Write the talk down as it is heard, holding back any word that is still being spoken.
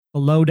The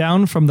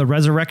lowdown from the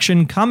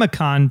Resurrection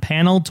Comic-Con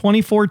Panel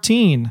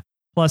 2014,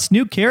 plus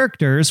new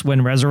characters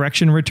when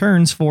Resurrection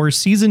returns for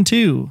Season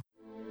 2.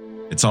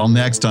 It's all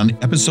next on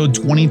episode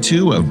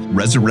 22 of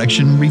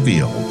Resurrection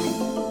Revealed.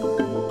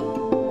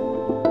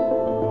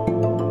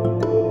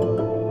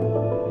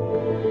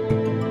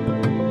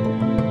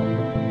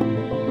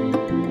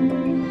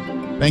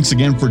 Thanks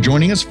again for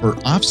joining us for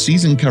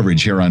off-season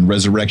coverage here on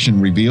Resurrection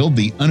Revealed,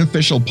 the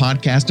unofficial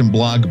podcast and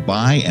blog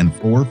by and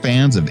for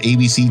fans of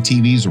ABC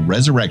TV's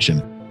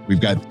Resurrection. We've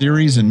got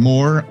theories and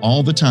more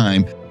all the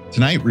time.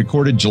 Tonight,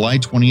 recorded July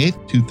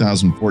 28th,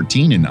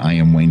 2014, and I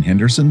am Wayne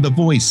Henderson, the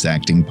voice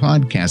acting,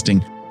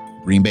 podcasting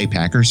Green Bay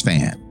Packers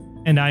fan.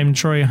 And I'm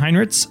Troy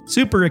Heinrichs,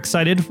 super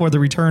excited for the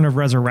return of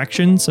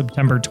Resurrection,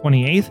 September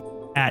 28th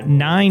at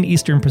 9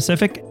 Eastern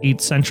Pacific,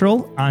 8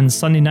 Central on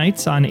Sunday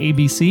nights on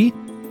ABC.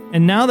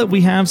 And now that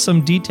we have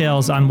some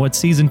details on what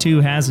Season 2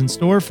 has in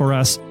store for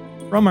us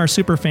from our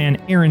superfan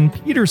Aaron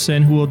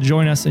Peterson, who will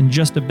join us in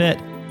just a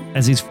bit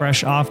as he's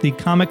fresh off the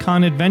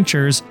Comic-Con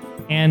adventures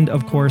and,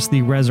 of course,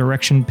 the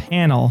Resurrection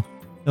panel.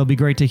 It'll be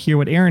great to hear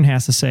what Aaron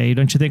has to say,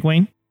 don't you think,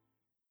 Wayne?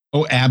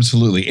 Oh,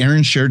 absolutely.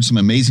 Aaron shared some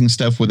amazing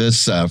stuff with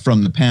us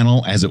from the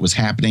panel as it was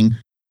happening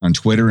on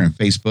Twitter and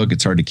Facebook.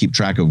 It's hard to keep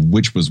track of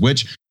which was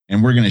which,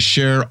 and we're going to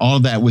share all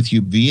of that with you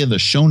via the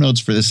show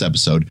notes for this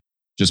episode.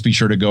 Just be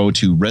sure to go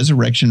to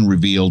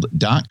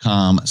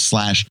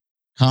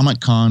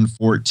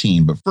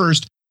resurrectionrevealed.com/ComicCon14. But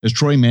first, as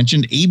Troy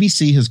mentioned,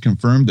 ABC has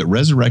confirmed that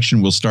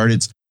Resurrection will start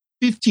its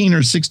 15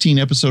 or 16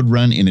 episode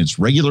run in its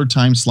regular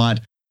time slot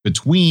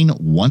between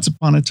Once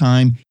Upon a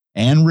Time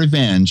and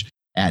Revenge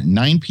at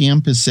 9 p.m.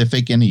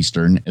 Pacific and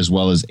Eastern, as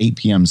well as 8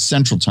 p.m.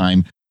 Central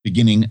Time,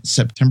 beginning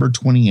September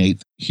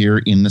 28th here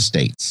in the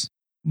States.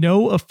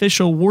 No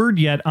official word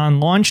yet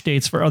on launch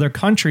dates for other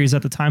countries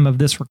at the time of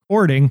this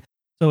recording.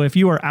 So if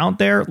you are out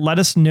there, let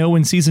us know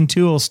when Season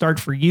 2 will start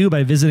for you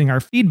by visiting our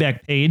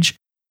feedback page.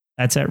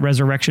 That's at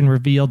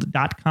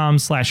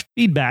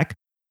resurrectionrevealed.com/feedback.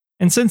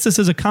 And since this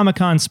is a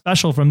Comic-Con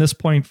special from this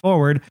point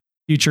forward,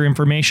 future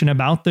information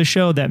about the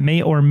show that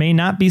may or may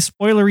not be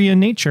spoilery in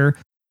nature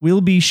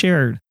will be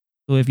shared.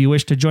 So if you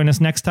wish to join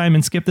us next time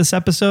and skip this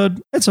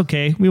episode, it's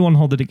okay. We won't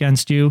hold it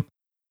against you.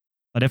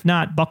 But if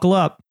not, buckle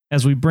up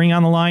as we bring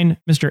on the line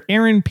Mr.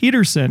 Aaron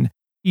Peterson.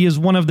 He is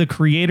one of the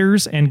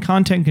creators and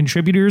content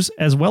contributors,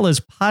 as well as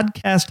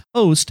podcast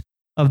host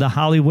of The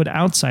Hollywood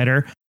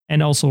Outsider,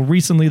 and also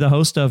recently the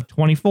host of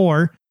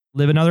 24,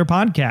 Live Another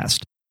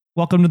Podcast.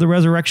 Welcome to the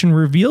Resurrection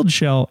Revealed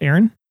show,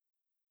 Aaron.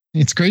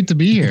 It's great to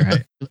be here.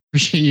 I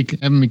appreciate you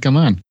having me come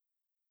on.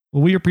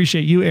 Well, we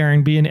appreciate you,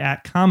 Aaron, being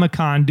at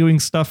Comic-Con, doing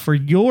stuff for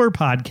your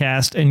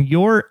podcast and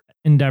your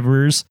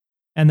endeavors.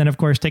 And then, of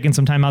course, taking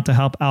some time out to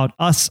help out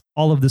us,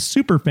 all of the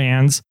super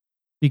fans,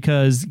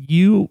 because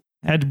you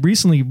had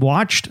recently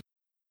watched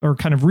or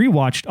kind of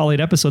rewatched all 8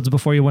 episodes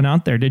before you went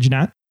out there, did you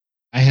not?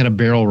 I had a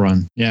barrel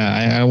run. Yeah,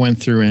 I went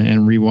through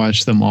and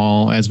rewatched them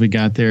all as we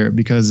got there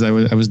because I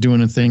was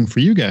doing a thing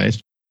for you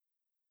guys.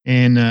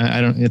 And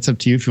it's up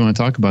to you if you want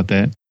to talk about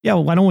that. Yeah,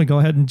 well, why don't we go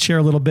ahead and share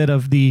a little bit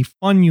of the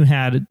fun you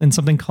had in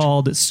something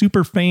called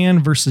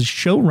Superfan versus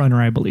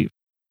Showrunner, I believe.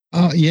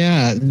 Oh,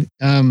 yeah.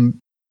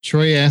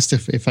 Troy asked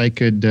if I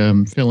could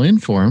fill in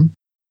for him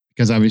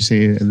because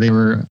obviously they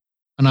were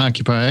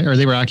unoccupied, or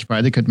they were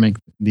occupied. They couldn't make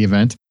the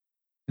event.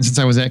 And since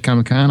I was at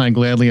Comic-Con, I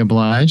gladly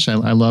obliged.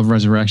 I love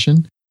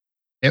Resurrection.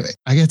 I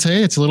got to tell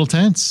you, it's a little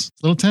tense.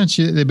 It's a little tense.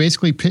 They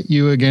basically pit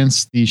you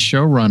against the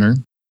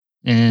showrunner.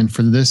 And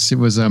for this, it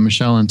was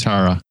Michelle and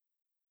Tara.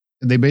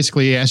 They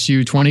basically asked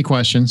you 20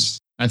 questions.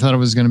 I thought it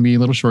was going to be a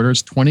little shorter.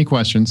 It's 20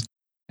 questions.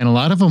 And a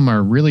lot of them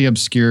are really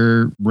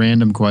obscure,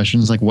 random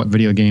questions, like what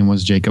video game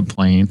was Jacob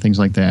playing, things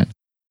like that.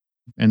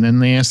 And then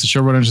they ask the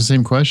showrunners the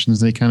same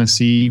questions. They kind of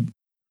see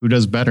who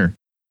does better.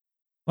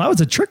 Well, that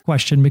was a trick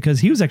question because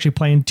he was actually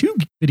playing 2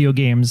 video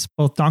games,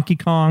 both Donkey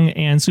Kong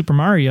and Super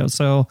Mario.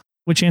 So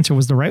which answer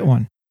was the right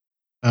one?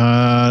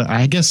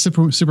 I guess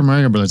Super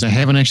Mario Brothers. I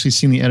haven't actually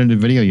seen the edited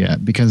video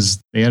yet because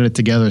they edited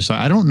together. So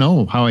I don't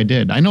know how I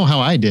did. I know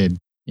how I did.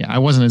 Yeah, I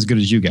wasn't as good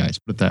as you guys,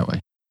 put it that way.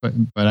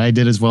 But I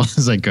did as well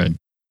as I could.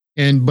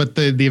 But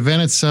the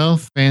event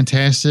itself,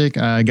 fantastic.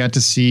 I got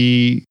to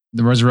see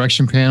the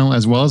Resurrection panel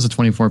as well as the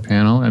 24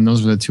 panel. And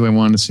those were the 2 I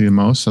wanted to see the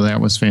most. So that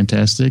was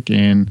fantastic.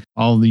 And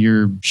all of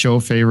your show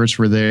favorites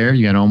were there.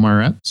 You had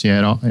Omar Epps.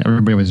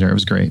 Everybody was there. It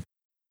was great.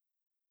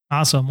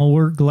 Awesome. Well,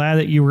 we're glad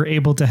that you were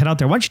able to head out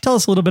there. Why don't you tell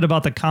us a little bit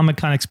about the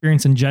Comic-Con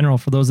experience in general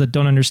for those that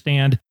don't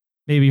understand,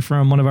 maybe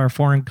from one of our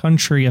foreign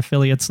country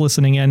affiliates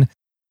listening in,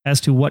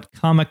 as to what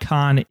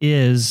Comic-Con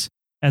is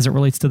as it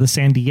relates to the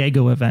San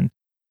Diego event.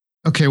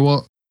 Okay,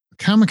 well,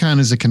 Comic-Con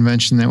is a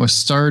convention that was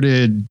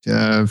started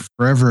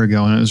forever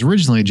ago, and it was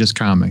originally just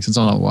comics. That's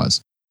all it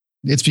was.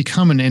 It's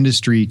become an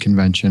industry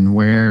convention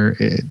where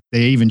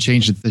they even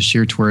changed it this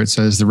year to where it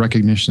says the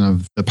recognition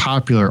of the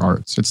popular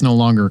arts. It's no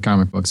longer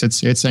comic books.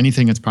 It's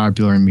anything that's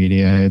popular in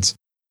media.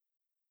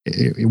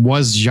 It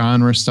was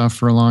genre stuff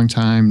for a long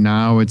time.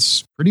 Now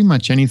it's pretty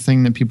much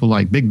anything that people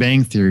like. Big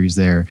Bang Theory's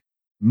there.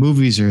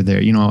 Movies are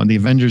there. You know, the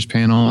Avengers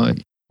panel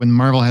when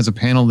Marvel has a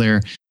panel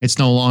there, it's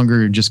no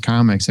longer just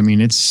comics. I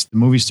mean, it's the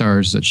movie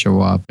stars that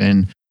show up,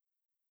 and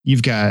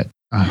you've got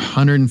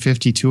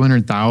 150,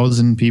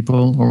 200,000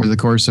 people over the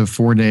course of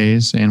 4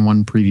 days and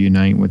one preview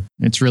night.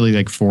 It's really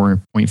like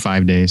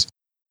 4.5 days.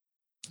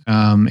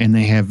 And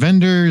they have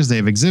vendors, they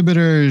have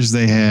exhibitors,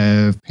 they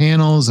have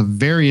panels of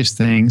various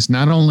things.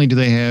 Not only do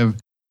they have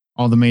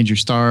all the major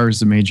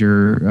stars, the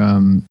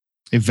major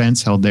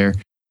events held there,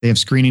 they have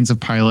screenings of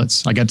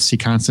pilots. I got to see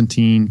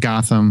Constantine,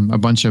 Gotham, a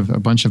bunch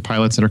of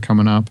pilots that are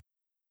coming up.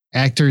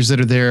 Actors that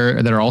are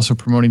there that are also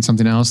promoting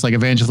something else, like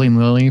Evangeline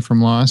Lilly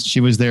from Lost. She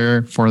was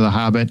there for The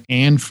Hobbit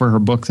and for her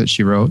book that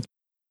she wrote,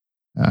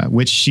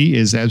 which she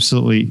is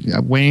absolutely,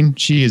 Wayne,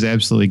 she is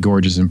absolutely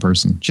gorgeous in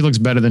person. She looks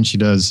better than she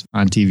does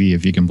on TV,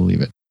 if you can believe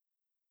it.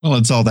 Well,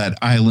 it's all that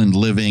island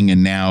living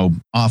and now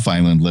off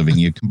island living.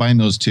 You combine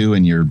those two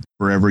and you're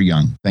forever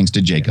young, thanks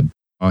to Jacob.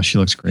 Oh, she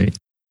looks great.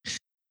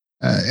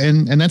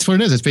 And that's what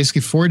it is. It's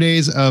basically 4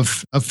 days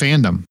of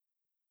fandom.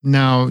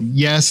 Now,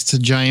 yes, it's a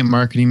giant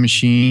marketing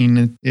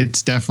machine.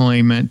 It's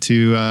definitely meant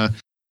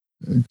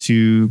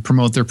to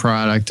promote their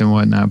product and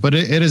whatnot. But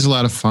it is a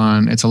lot of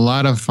fun. It's a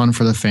lot of fun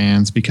for the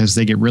fans because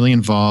they get really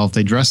involved.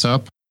 They dress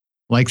up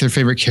like their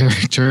favorite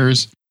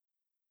characters.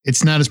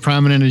 It's not as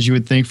prominent as you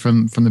would think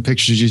from the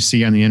pictures you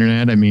see on the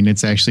internet. I mean,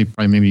 it's actually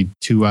probably maybe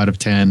 2 out of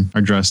 10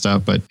 are dressed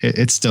up, but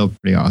it's still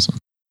pretty awesome.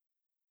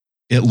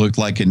 It looked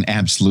like an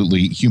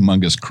absolutely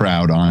humongous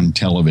crowd on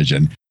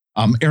television.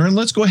 Aaron,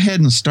 let's go ahead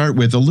and start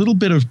with a little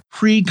bit of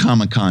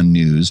pre-Comic-Con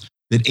news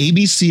that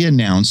ABC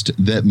announced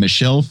that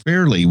Michelle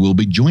Fairley will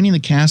be joining the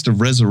cast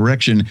of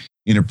Resurrection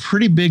in a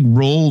pretty big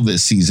role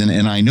this season.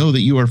 And I know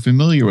that you are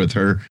familiar with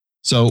her.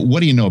 So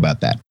what do you know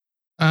about that?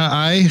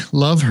 I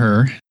love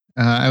her.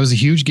 I was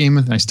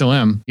I still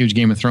am a huge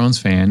Game of Thrones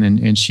fan.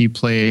 And she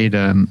played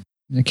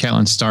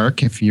Catelyn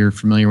Stark, if you're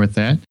familiar with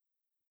that.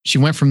 She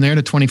went from there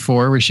to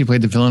 24, where she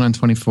played the villain on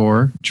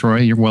 24.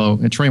 Troy,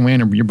 Troy and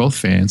Wayne, you're both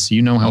fans, so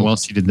you know how well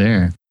she did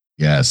there.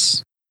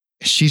 Yes.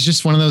 She's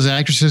just one of those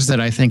actresses that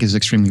I think is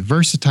extremely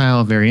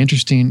versatile, very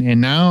interesting. And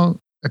now,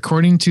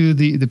 according to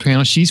the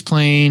panel, she's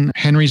playing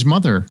Henry's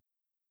mother.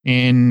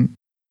 And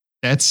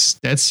that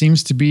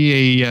seems to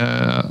be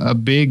a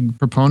big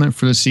proponent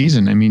for the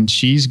season. I mean,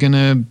 she's going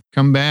to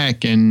come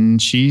back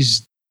and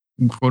she's,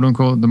 quote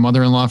unquote, the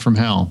mother-in-law from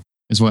hell,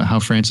 is how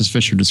Frances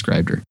Fisher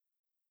described her.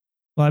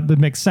 Well, it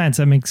makes sense.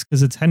 That makes,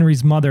 because it's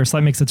Henry's mother, so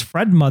that makes it's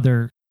Fred's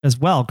mother as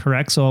well,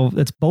 correct? So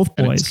it's both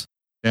boys.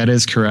 That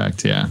is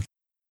correct, yeah.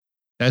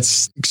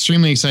 That's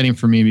extremely exciting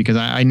for me because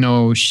I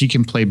know she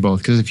can play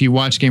both. Because if you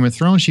watch Game of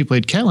Thrones, she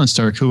played Catelyn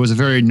Stark, who was a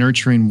very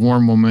nurturing,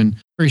 warm woman,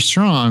 very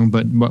strong,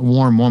 but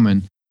warm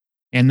woman.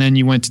 And then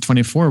you went to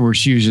 24, where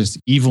she was just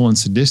evil and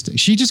sadistic.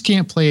 She just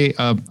can't play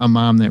a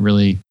mom that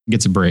really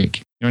gets a break.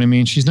 You know what I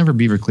mean? She's never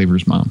Beaver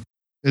Cleaver's mom.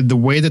 The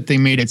way that they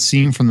made it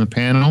seem from the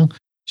panel,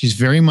 she's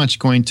very much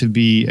going to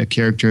be a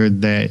character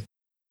that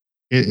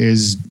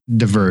is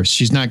diverse.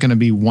 She's not going to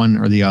be one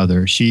or the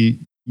other.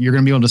 You're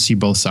going to be able to see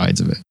both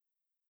sides of it.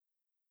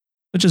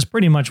 Which is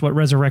pretty much what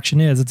Resurrection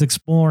is. It's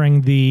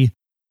exploring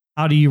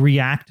how do you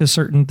react to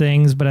certain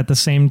things, but at the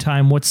same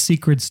time, what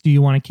secrets do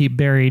you want to keep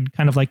buried?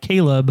 Kind of like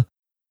Caleb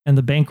and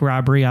the bank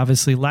robbery,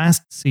 obviously,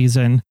 last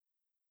season.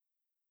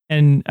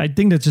 And I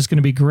think that's just going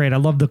to be great. I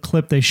love the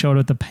clip they showed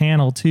at the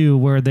panel, too,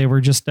 where they were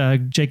just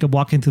Jacob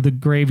walking through the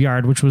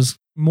graveyard, which was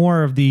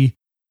more of the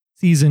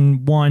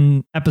season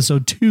 1,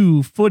 episode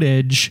 2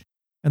 footage.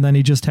 And then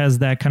he just has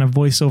that kind of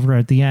voiceover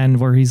at the end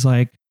where he's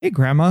like, "Hey,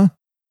 Grandma."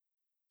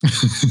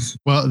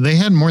 Well, they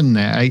had more than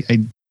that.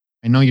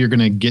 I know you're going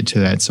to get to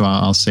that, so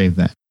I'll save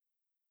that.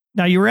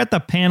 Now, you were at the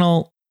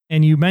panel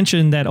and you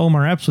mentioned that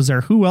Omar Epps was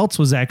there. Who else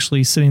was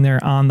actually sitting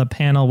there on the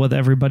panel with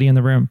everybody in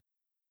the room?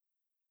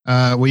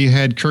 Well, you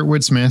had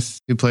Kurtwood Smith,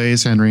 who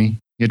plays Henry.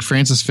 You had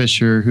Frances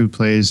Fisher, who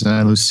plays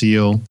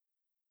Lucille.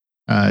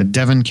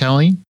 Devin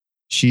Kelly,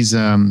 she's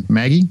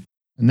Maggie.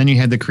 And then you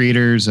had the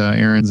creators,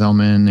 Aaron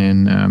Zellman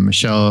and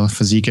Michelle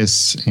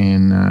Fazekas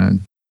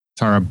and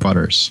Tara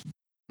Butters.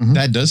 Mm-hmm.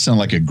 That does sound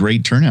like a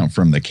great turnout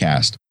from the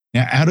cast.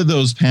 Now, out of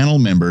those panel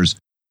members,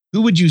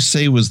 who would you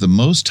say was the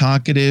most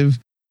talkative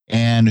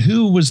and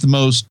who was the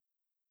most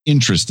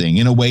interesting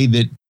in a way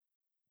that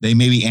they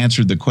maybe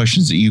answered the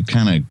questions that you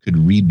kind of could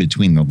read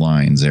between the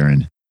lines,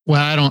 Aaron?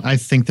 Well, I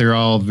think they're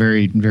all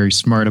very, very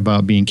smart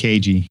about being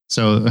cagey.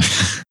 So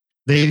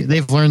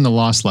they've learned the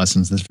lost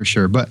lessons, that's for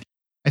sure. But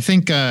I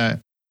think Aaron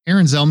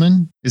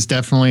Zellman is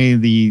definitely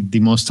the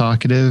most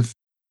talkative.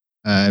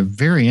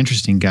 Very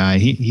interesting guy.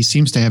 He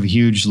seems to have a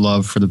huge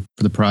love for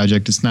the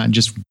project. It's not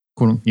just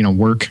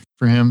work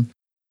for him.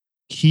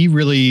 He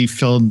really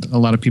filled a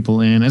lot of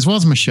people in, as well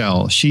as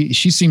Michelle. She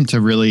seemed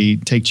to really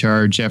take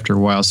charge after a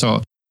while.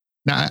 So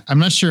now I'm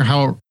not sure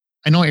how.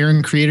 I know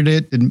Aaron created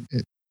it, and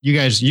you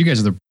guys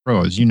are the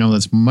pros. You know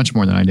that's much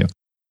more than I do.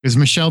 Is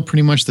Michelle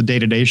pretty much the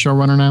day-to-day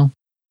showrunner now?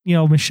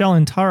 Michelle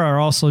and Tara are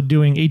also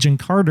doing Agent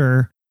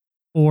Carter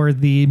for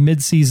the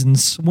mid-season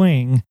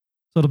swing.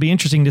 So it'll be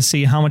interesting to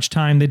see how much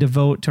time they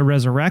devote to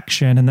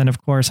Resurrection, and then, of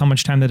course, how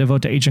much time they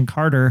devote to Agent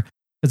Carter,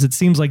 because it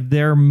seems like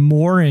they're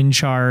more in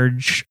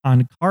charge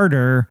on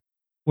Carter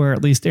where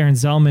at least Aaron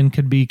Zellman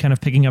could be kind of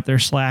picking up their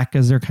slack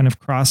as they're kind of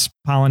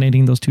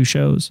cross-pollinating those two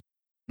shows.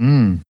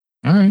 All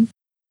right.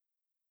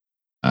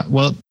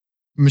 Well,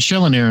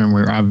 Michelle and Aaron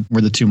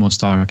were the two most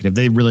talkative.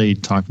 They really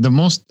talk. The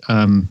most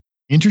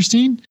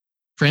interesting,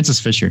 Frances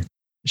Fisher.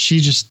 She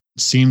just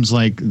seems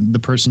like the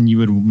person you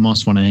would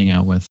most want to hang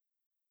out with,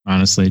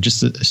 honestly.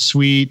 Just a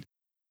sweet,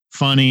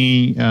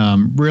 funny,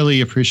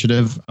 really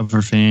appreciative of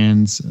her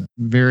fans,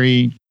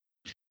 very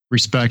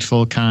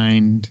respectful,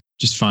 kind,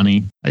 just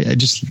funny. I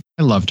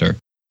loved her.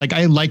 Like,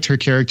 I liked her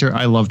character.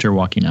 I loved her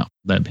walking out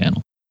that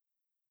panel.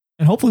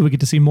 And hopefully we get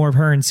to see more of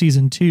her in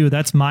season 2.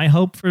 That's my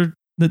hope for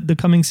the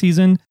coming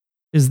season,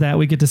 is that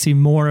we get to see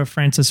more of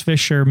Frances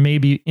Fisher,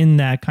 maybe in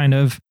that kind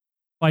of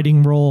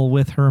fighting role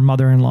with her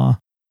mother-in-law.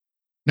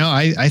 No,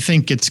 I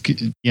think it's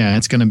going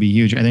to be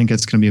huge. I think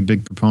it's going to be a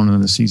big proponent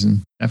of the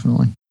season.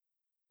 Definitely.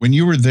 When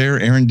you were there,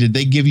 Aaron, did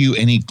they give you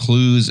any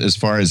clues as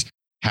far as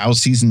how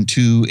season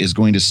 2 is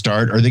going to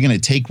start? Are they going to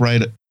take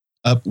right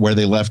up where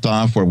they left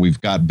off, where we've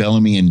got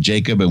Bellamy and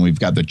Jacob and we've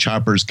got the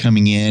choppers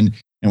coming in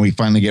and we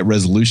finally get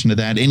resolution to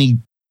that? Any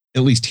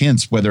at least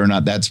hints whether or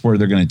not that's where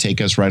they're going to take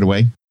us right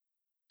away?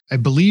 I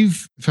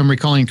believe, if I'm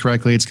recalling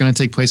correctly, it's going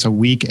to take place a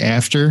week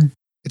after.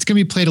 It's going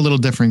to be played a little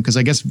different because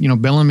I guess,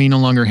 Bellamy no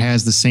longer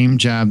has the same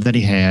job that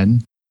he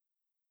had,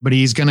 but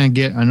he's going to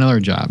get another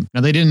job.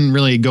 Now, they didn't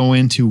really go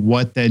into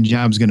what that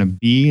job's going to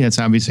be. That's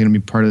obviously going to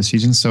be part of the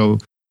season. So,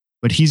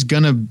 but he's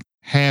going to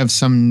have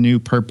some new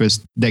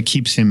purpose that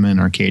keeps him in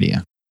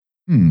Arcadia.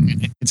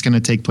 It's going to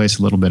take place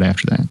a little bit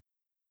after that.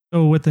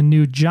 So with a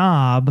new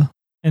job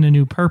and a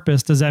new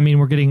purpose, does that mean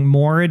we're getting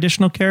more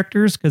additional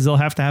characters? Because they'll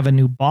have to have a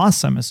new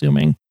boss, I'm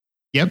assuming.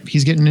 Yep,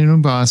 he's getting a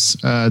new boss.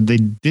 They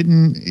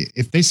didn't,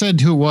 if they said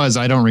who it was,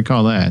 I don't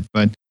recall that,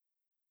 but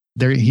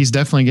he's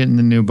definitely getting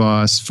the new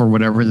boss for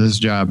whatever this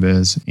job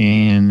is.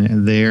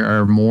 And there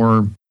are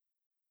more,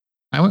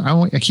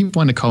 I keep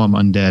wanting to call them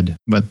undead,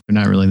 but they're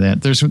not really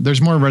that.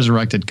 There's more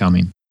resurrected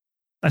coming.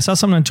 I saw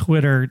something on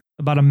Twitter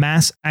about a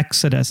mass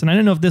exodus, and I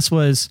didn't know if this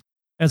was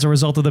as a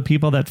result of the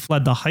people that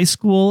fled the high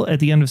school at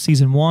the end of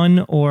season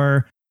 1,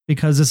 or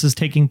because this is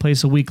taking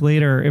place a week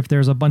later, if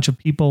there's a bunch of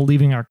people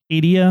leaving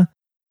Arcadia,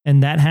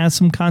 and that has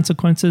some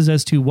consequences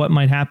as to what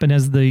might happen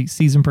as the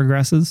season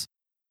progresses.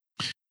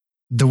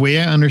 The way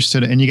I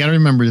understood it, and you got to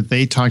remember that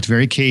they talked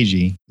very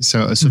cagey,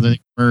 so they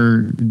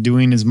were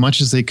doing as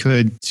much as they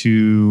could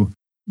to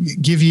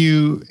give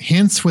you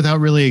hints without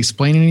really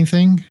explaining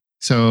anything.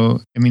 So,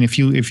 I mean, if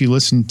you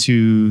listen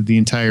to the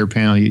entire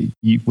panel,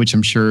 which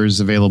I'm sure is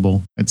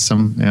available at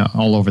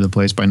all over the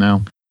place by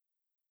now,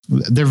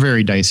 they're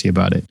very dicey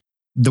about it.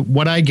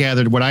 What I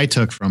gathered, what I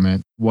took from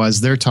it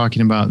was they're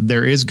talking about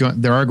there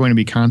are going to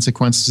be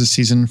consequences this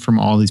season from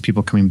all these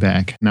people coming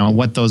back. Now,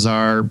 what those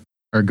are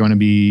going to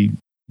be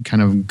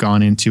kind of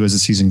gone into as the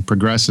season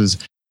progresses,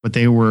 but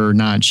they were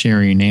not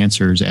sharing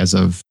answers as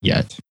of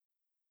yet.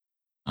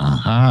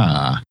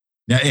 Aha.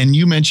 Now, and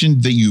you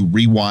mentioned that you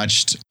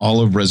rewatched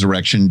all of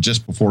Resurrection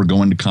just before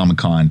going to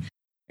Comic-Con.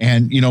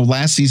 And,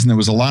 last season there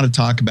was a lot of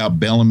talk about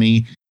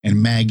Bellamy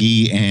and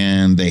Maggie,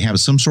 and they have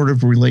some sort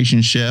of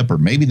relationship, or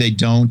maybe they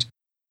don't.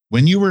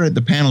 When you were at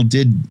the panel,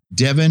 did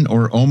Devin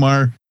or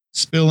Omar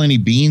spill any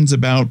beans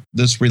about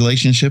this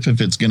relationship,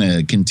 if it's going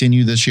to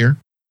continue this year?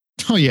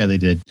 Oh, yeah, they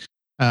did.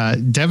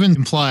 Devin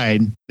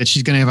implied that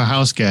she's going to have a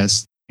house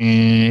guest,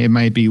 and it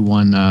might be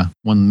one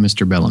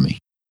Mr. Bellamy.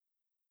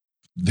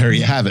 There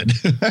you have it.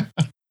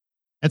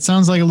 That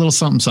sounds like a little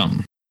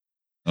something.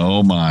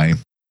 Oh, my.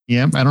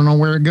 Yep. I don't know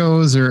where it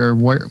goes or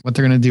what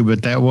they're going to do,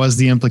 but that was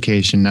the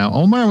implication. Now,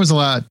 Omar was a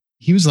lot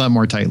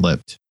more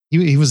tight-lipped.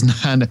 He was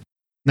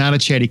not a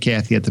chatty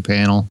Cathy at the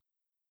panel.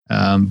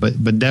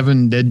 But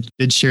Devin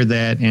did share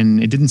that,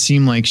 and it didn't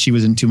seem like she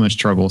was in too much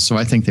trouble. So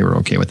I think they were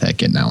okay with that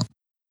getting out.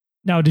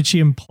 Now, did she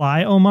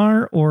imply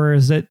Omar, or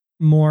is it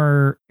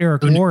more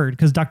Eric Ward?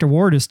 Because Dr.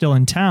 Ward is still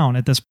in town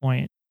at this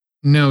point.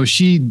 No,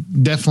 she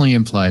definitely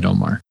implied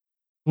Omar.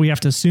 We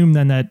have to assume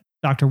then that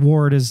Dr.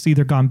 Ward has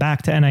either gone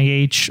back to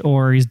NIH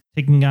or he's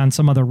taking on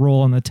some other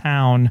role in the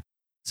town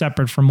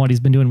separate from what he's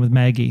been doing with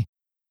Maggie.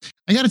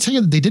 I got to tell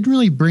you, they didn't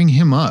really bring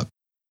him up.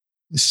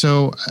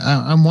 So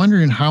I'm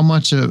wondering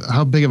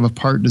how big of a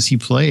part does he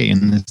play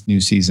in this new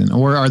season?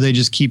 Or are they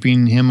just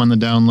keeping him on the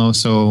down low?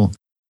 So,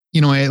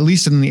 at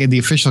least in the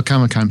official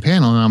Comic-Con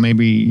panel, now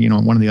maybe,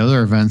 one of the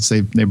other events,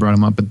 they brought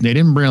him up, but they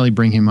didn't really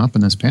bring him up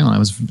in this panel. I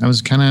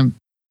was kind of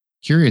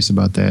curious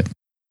about that.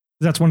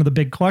 That's one of the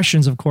big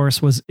questions, of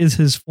course, is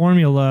his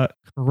formula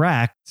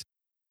correct?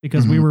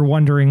 Because we were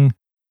wondering,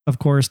 of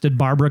course, did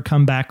Barbara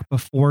come back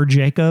before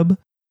Jacob?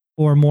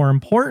 Or more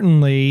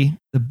importantly,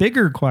 the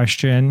bigger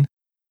question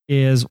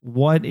is,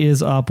 what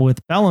is up with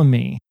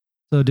Bellamy?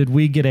 So did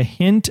we get a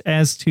hint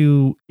as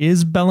to,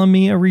 is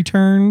Bellamy a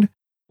returned,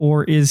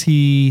 or is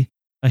he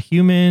a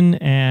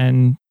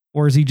human,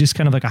 or is he just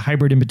kind of like a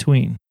hybrid in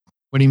between?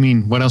 What do you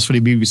mean? What else would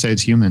he be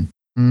besides human?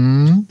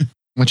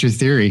 What's your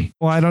theory?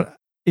 Well,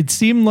 it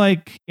seemed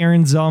like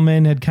Aaron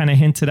Zellman had kind of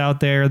hinted out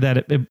there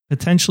that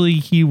potentially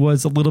he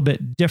was a little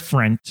bit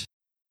different.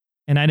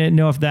 And I didn't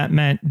know if that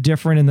meant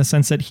different in the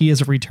sense that he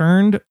is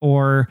returned,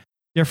 or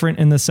different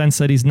in the sense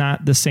that he's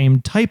not the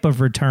same type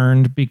of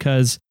returned,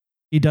 because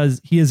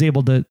he is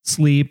able to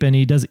sleep and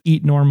he does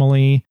eat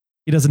normally.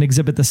 He doesn't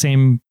exhibit the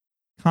same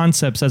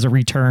concepts as a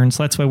return.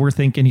 So that's why we're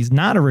thinking he's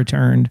not a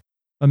returned,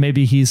 but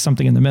maybe he's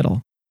something in the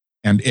middle.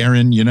 And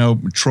Aaron,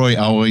 Troy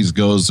always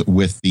goes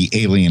with the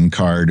alien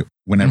card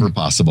whenever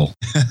possible.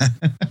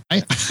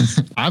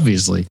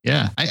 Obviously.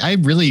 Yeah.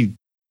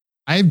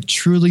 I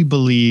truly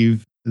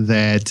believe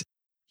that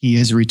he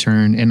is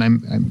returned.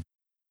 And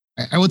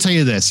I will tell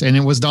you this, and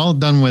it was all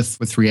done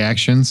with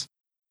reactions.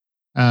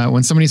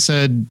 When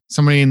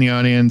somebody in the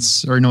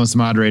audience, or no, it was the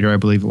moderator, I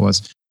believe it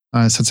was,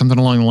 said something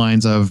along the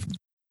lines of,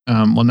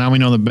 well, now we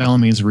know that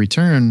Bellamy is a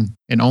return,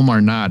 and Omar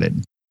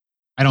nodded.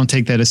 I don't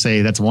take that to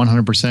say that's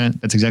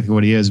 100%. That's exactly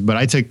what he is. But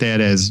I took that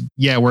as,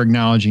 yeah, we're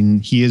acknowledging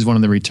he is one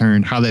of the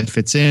returned. How that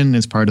fits in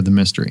is part of the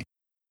mystery.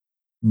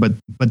 But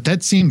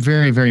that seemed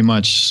very, very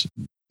much,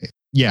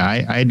 yeah,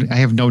 I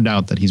have no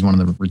doubt that he's one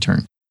of the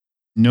returned.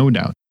 No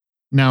doubt.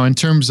 Now, in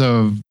terms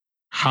of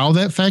how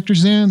that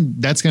factors in,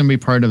 that's going to be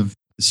part of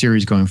the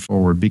series going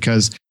forward,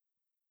 because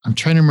I'm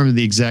trying to remember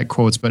the exact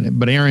quotes, but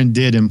Aaron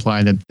did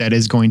imply that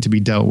is going to be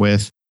dealt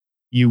with.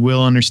 You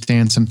will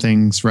understand some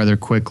things rather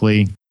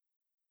quickly.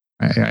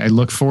 I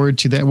look forward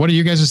to that. What are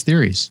you guys'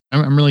 theories?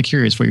 I'm really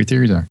curious what your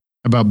theories are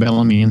about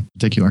Bellamy in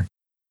particular.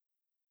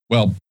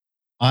 Well,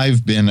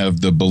 I've been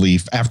of the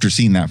belief, after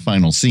seeing that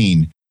final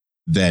scene,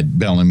 that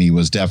Bellamy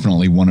was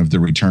definitely one of the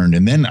returned.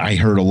 And then I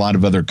heard a lot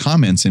of other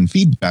comments and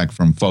feedback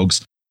from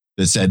folks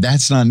that said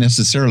that's not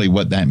necessarily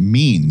what that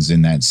means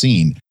in that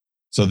scene.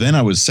 So then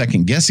I was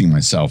second guessing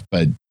myself.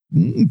 But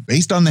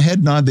based on the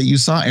head nod that you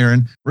saw,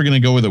 Aaron, we're going to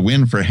go with a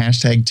win for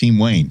 #Team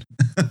Wayne.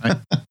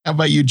 How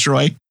about you,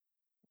 Troy?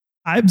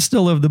 I'm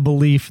still of the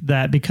belief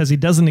that because he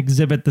doesn't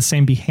exhibit the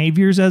same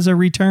behaviors as a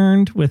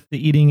returned with the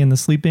eating and the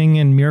sleeping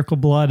and miracle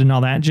blood and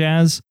all that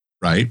jazz,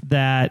 right?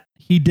 That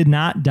he did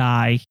not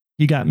die.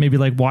 He got maybe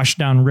like washed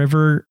down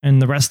river,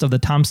 and the rest of the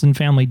Thompson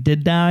family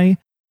did die.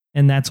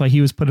 And that's why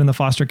he was put in the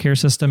foster care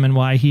system and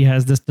why he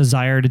has this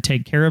desire to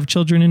take care of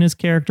children in his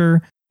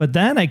character. But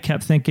then I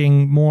kept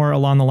thinking more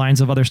along the lines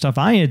of other stuff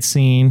I had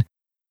seen.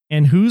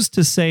 And who's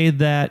to say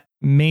that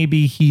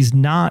maybe he's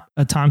not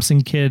a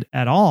Thompson kid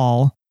at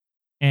all?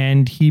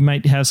 And he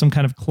might have some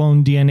kind of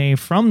clone DNA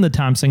from the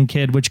Thompson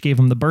kid, which gave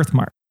him the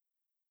birthmark.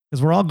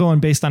 Because we're all going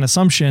based on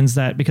assumptions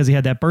that because he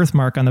had that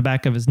birthmark on the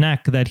back of his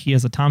neck, that he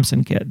is a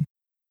Thompson kid.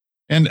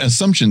 And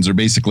assumptions are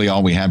basically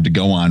all we have to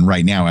go on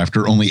right now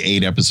after only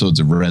 8 episodes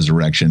of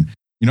Resurrection.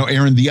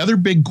 Aaron, the other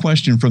big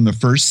question from the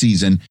first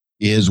season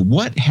is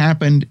what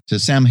happened to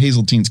Sam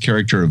Hazeltine's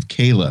character of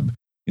Caleb?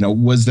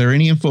 Was there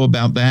any info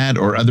about that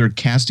or other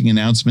casting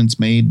announcements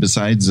made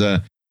besides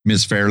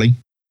Ms. Fairley?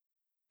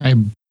 I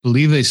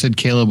believe they said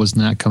Caleb was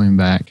not coming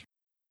back.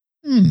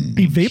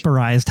 He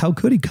vaporized. How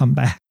could he come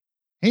back?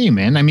 Hey,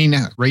 man. I mean,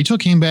 Rachel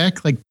came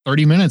back like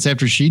 30 minutes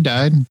after she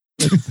died.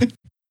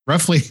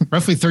 roughly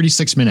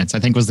 36 minutes, I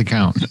think was the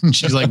count.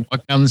 She's like,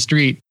 walk down the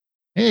street.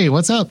 Hey,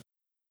 what's up?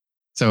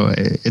 So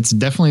it's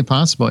definitely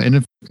possible. And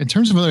if, in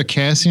terms of other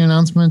casting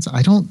announcements,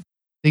 I don't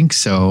think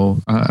so.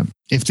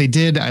 If they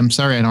did, I'm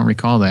sorry, I don't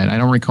recall that. I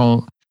don't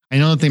recall. I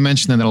know that they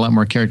mentioned that a lot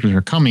more characters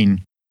are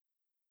coming,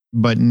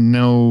 but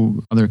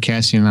no other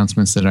casting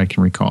announcements that I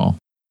can recall.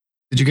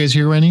 Did you guys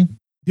hear any?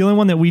 The only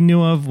one that we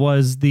knew of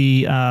was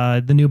the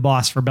new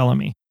boss for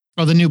Bellamy.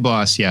 Oh, the new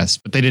boss, yes.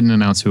 But they didn't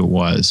announce who it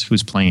was,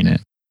 who's playing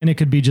it. And it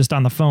could be just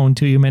on the phone,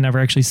 too. You may never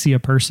actually see a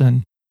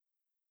person.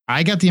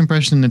 I got the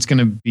impression it's going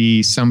to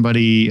be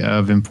somebody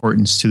of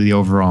importance to the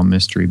overall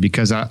mystery,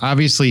 because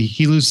obviously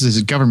he loses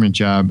his government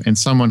job and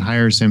someone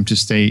hires him to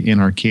stay in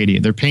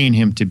Arcadia. They're paying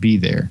him to be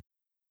there.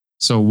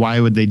 So why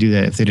would they do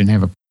that if they didn't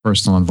have a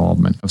personal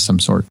involvement of some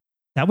sort?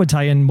 That would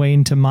tie in,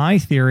 Wayne, to my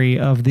theory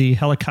of the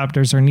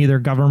helicopters are neither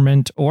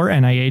government or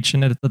NIH,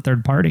 and it's the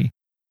third party.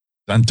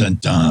 Dun, dun,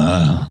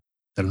 dun.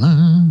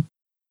 Dun-dun.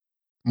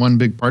 One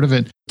big part of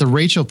it, the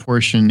Rachel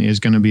portion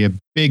is going to be a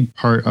big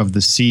part of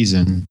the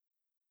season.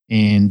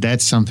 And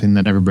that's something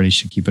that everybody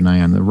should keep an eye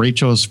on. The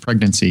Rachel's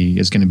pregnancy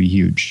is going to be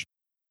huge.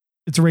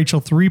 It's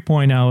Rachel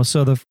 3.0.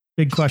 So the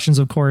big questions,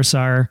 of course,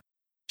 are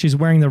she's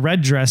wearing the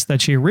red dress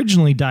that she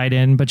originally died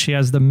in, but she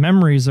has the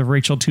memories of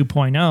Rachel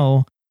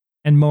 2.0.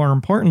 And more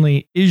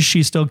importantly, is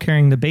she still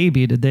carrying the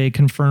baby? Did they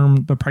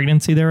confirm the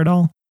pregnancy there at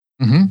all?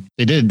 Mm-hmm.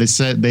 They did.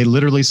 They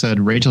literally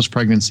said Rachel's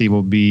pregnancy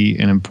will be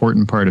an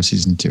important part of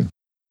season 2.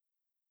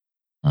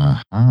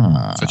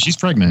 Uh-huh. So she's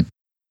pregnant.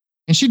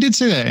 And she did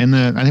say that in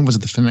I think was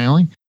it the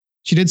finale?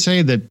 She did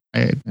say that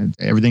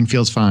everything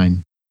feels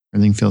fine.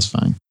 Everything feels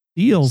fine.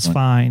 Feels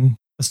fine.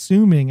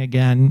 Assuming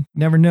again,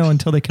 never know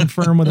until they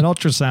confirm with an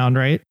ultrasound,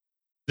 right?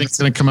 Think it's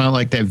going to come out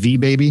like that V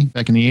baby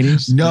back in the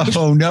 80s? No.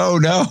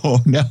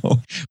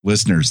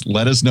 Listeners,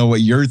 let us know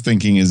what you're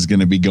thinking is going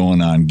to be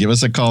going on. Give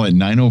us a call at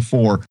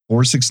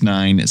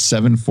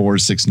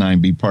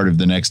 904-469-7469. Be part of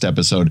the next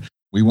episode.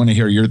 We want to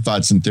hear your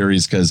thoughts and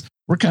theories because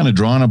we're kind of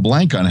drawing a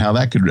blank on how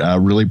that could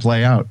really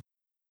play out.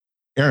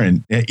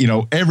 Aaron,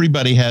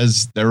 everybody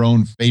has their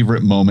own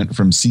favorite moment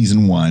from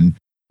season 1.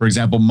 For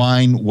example,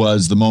 mine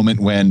was the moment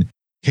when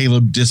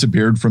Caleb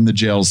disappeared from the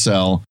jail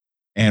cell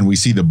and we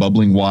see the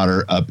bubbling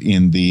water up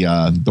in the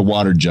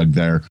water jug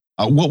there.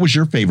 What was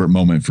your favorite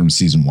moment from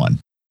season 1?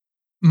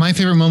 My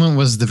favorite moment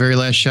was the very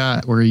last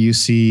shot where you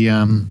see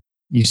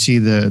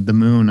the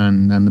moon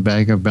on the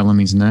back of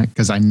Bellamy's neck,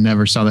 because I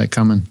never saw that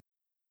coming.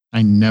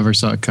 I never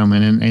saw it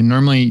coming. And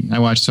normally I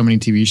watch so many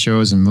TV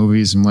shows and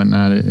movies and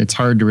whatnot. It's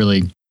hard to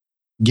really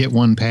get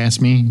one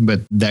past me,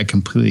 but that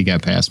completely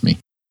got past me.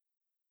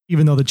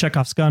 Even though the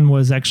Chekhov's gun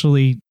was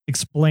actually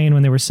explained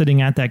when they were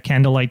sitting at that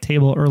candlelight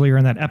table earlier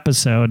in that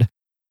episode.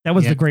 That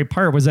was the great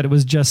part, was that it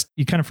was just,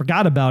 you kind of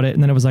forgot about it.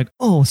 And then it was like,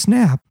 oh,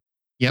 snap.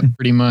 Yep,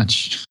 pretty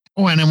much.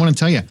 Oh, and I want to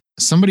tell you,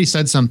 somebody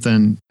said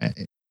something.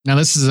 Now,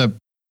 this is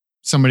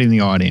somebody in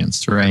the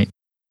audience, right?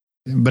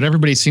 But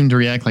everybody seemed to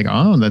react like,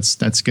 oh,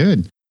 that's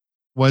good.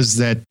 Was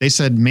that they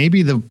said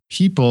maybe the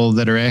people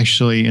that are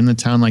actually in the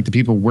town, like the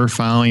people we're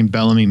following,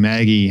 Bellamy,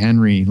 Maggie,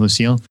 Henry,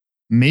 Lucille,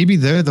 maybe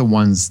they're the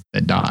ones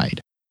that died.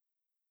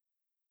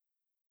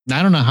 Now,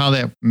 I don't know how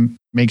that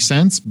makes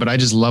sense, but I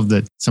just love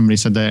that somebody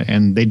said that,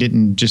 and they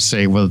didn't just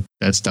say, well,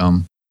 that's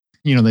dumb.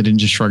 They didn't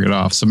just shrug it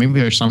off. So maybe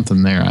there's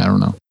something there. I don't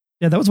know.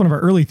 Yeah, that was one of our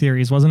early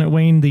theories, wasn't it,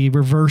 Wayne? The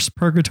reverse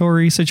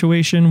purgatory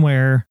situation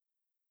where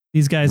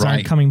these guys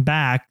aren't coming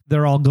back.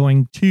 They're all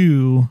going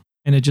to,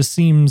 and it just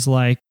seems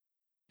like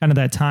kind of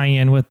that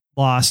tie-in with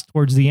Lost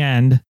towards the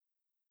end.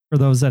 For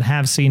those that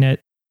have seen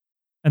it,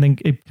 I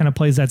think it kind of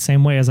plays that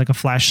same way as like a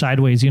Flash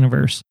Sideways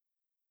universe.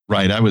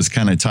 Right. I was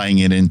kind of tying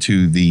it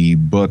into the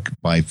book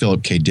by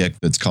Philip K. Dick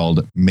that's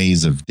called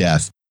Maze of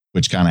Death,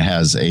 which kind of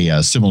has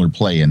a similar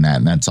play in that.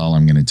 And that's all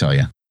I'm going to tell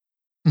you.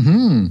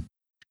 Mm-hmm.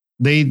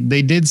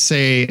 They did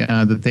say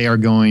that they are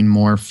going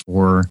more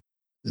for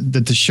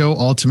that the show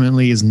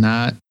ultimately is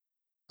not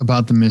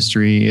about the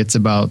mystery. It's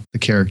about the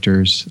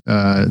characters.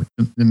 The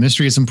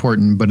mystery is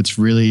important, but it's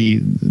really,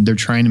 they're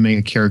trying to make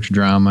a character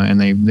drama, and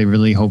they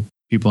really hope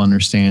people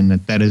understand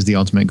that is the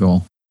ultimate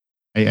goal.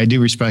 I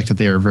do respect that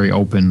they are very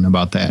open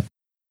about that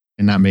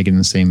and not making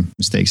the same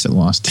mistakes that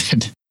Lost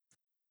did.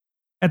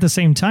 At the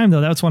same time, though,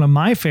 that's one of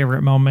my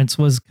favorite moments,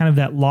 was kind of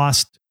that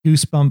Lost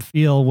goosebump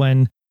feel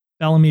when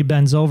Bellamy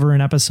bends over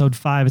in episode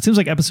 5. It seems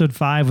like episode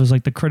 5 was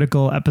like the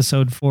critical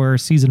episode for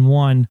season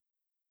 1.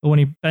 But when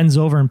he bends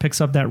over and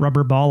picks up that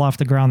rubber ball off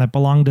the ground that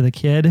belonged to the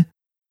kid,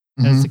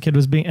 as the kid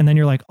was being, and then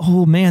you're like,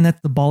 oh man,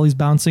 that's the ball he's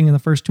bouncing in the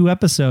first 2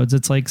 episodes.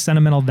 It's like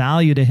sentimental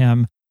value to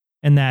him.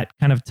 And that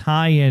kind of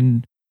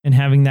tie-in and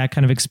having that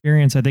kind of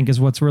experience, I think, is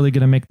what's really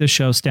going to make this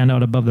show stand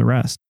out above the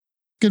rest.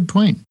 Good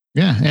point.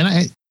 Yeah.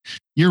 And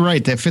you're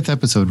right. That 5th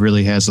episode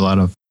really has a lot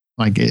of,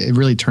 like, it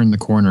really turned the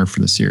corner for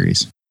the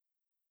series.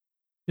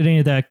 Did any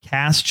of the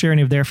cast share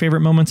any of their favorite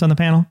moments on the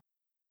panel?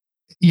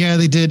 Yeah,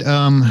 they did.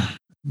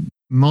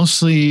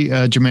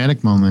 Mostly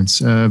dramatic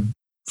moments.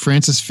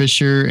 Francis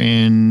Fisher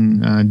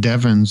and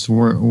Devons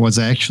was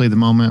actually the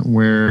moment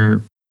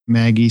where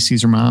Maggie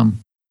sees her mom.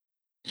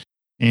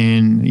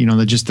 And,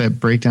 just that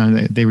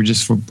breakdown, they were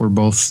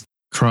both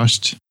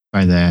crushed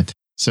by that.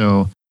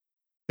 So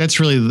that's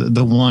really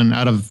the one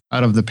out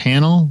of the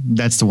panel.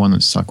 That's the one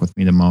that stuck with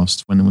me the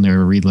most when they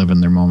were reliving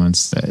their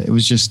moments. It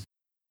was just,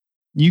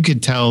 you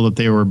could tell that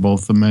they were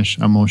both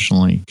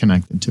emotionally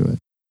connected to it.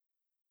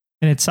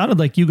 And it sounded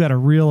like you got a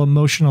real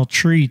emotional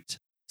treat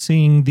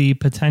seeing the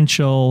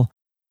potential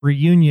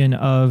reunion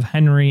of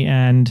Henry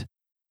and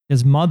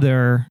his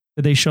mother.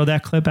 Did they show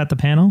that clip at the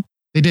panel?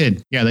 They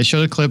did. Yeah, they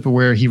showed a clip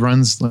where he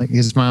runs, like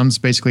his mom's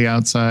basically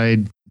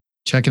outside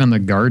checking on the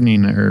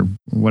gardening or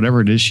whatever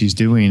it is she's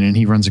doing, and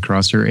he runs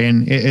across her.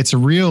 And it's a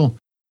real,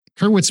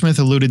 Kurtwood Smith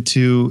alluded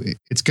to,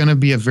 it's going to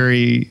be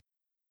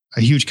a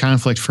huge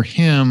conflict for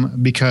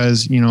him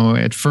because,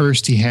 at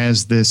first he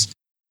has this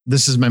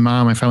is my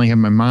mom. I finally have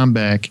my mom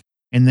back.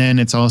 And then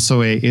it's also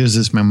is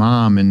this my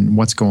mom, and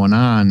what's going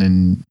on,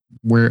 and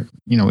where,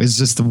 is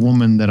this the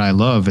woman that I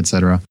love, et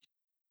cetera.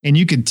 And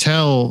you could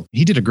tell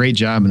he did a great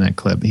job in that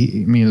clip.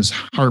 It was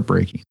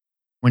heartbreaking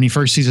when he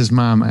first sees his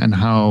mom and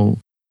how,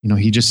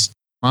 he just,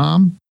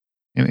 mom,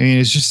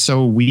 it's just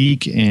so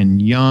weak and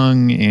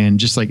young, and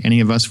just like any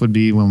of us would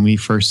be when we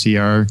first see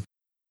our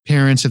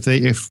parents,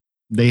 if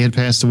they had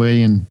passed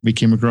away and we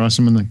came across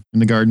them in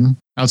the garden,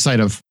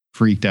 outside of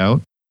freaked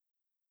out.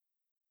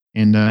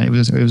 And it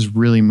was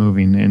really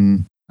moving.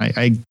 And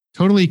I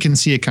totally can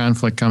see a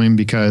conflict coming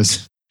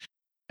because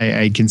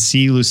I can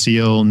see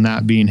Lucille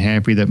not being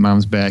happy that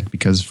mom's back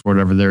because for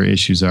whatever their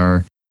issues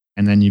are.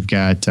 And then you've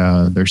got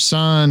their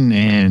son,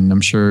 and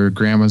I'm sure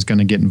grandma's going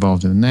to get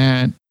involved in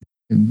that.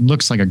 It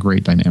looks like a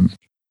great dynamic.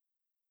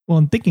 Well,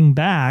 and thinking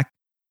back,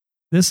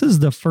 this is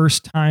the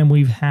first time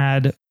we've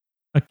had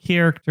a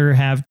character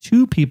have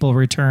 2 people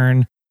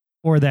return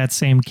for that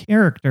same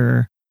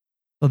character.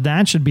 So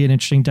that should be an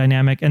interesting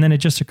dynamic. And then it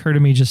just occurred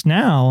to me just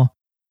now,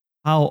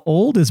 how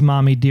old is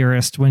Mommy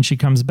Dearest when she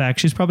comes back?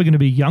 She's probably going to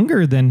be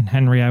younger than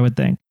Henry, I would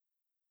think.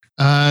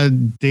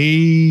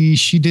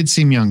 She did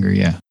seem younger,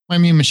 yeah. I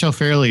mean, Michelle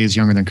Fairley is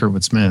younger than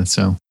Kurtwood Smith,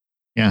 so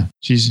yeah,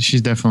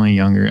 she's definitely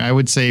younger. I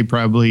would say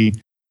probably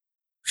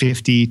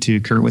 50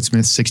 to Kurtwood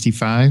Smith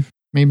 65,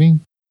 maybe.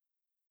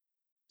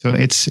 So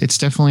it's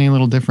definitely a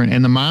little different.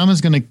 And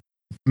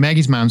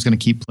Maggie's mom's going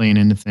to keep playing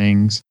into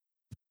things.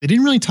 they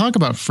didn't really talk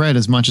about Fred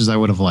as much as I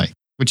would have liked,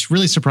 which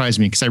really surprised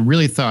me because I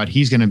really thought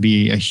he's going to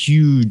be a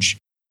huge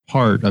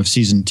part of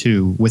season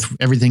 2 with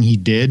everything he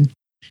did.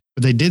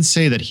 But they did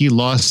say that he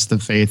lost the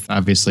faith,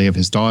 obviously, of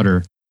his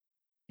daughter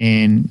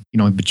and,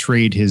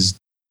 betrayed his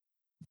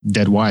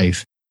dead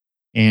wife.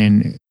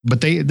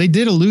 But they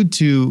did allude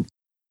to,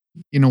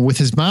 with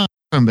his mom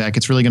coming back,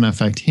 it's really going to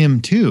affect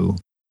him too,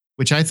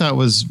 which I thought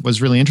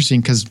was really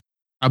interesting because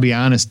I'll be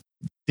honest,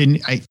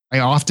 I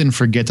often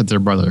forget that they're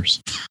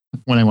brothers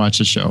when I watch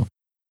the show.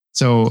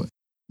 So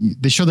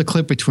they show the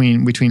clip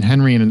between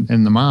Henry and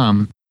the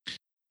mom,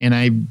 and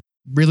I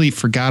really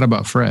forgot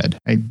about Fred.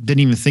 I didn't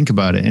even think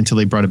about it until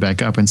they brought it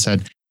back up and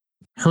said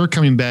her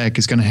coming back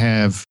is going to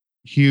have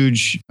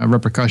huge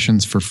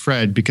repercussions for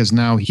Fred because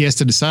now he has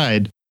to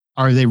decide,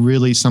 are they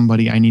really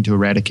somebody I need to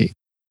eradicate?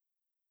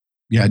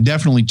 Yeah, it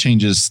definitely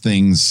changes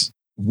things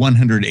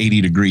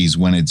 180 degrees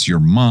when it's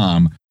your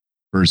mom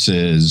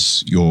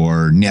versus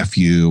your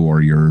nephew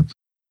or your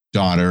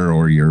daughter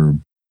or your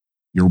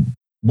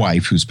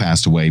wife who's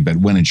passed away. But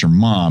when it's your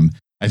mom,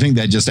 I think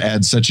that just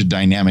adds such a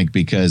dynamic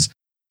because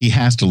he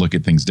has to look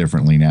at things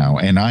differently now.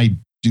 And I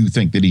do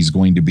think that he's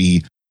going to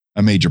be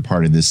a major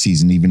part of this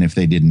season, even if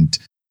they didn't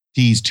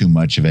tease too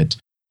much of it.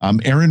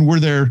 Aaron, were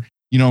there,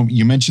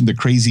 you mentioned the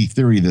crazy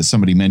theory that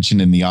somebody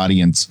mentioned in the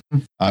audience.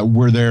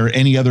 Were there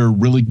any other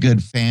really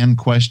good fan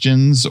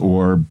questions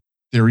or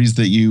theories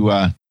that you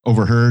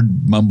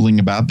overheard mumbling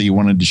about that you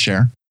wanted to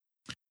share?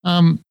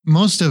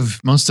 Most of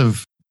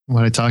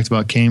what I talked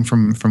about came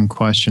from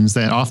questions.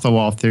 That off the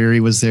wall theory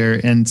was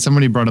there, and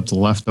somebody brought up the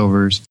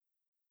leftovers,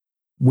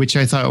 which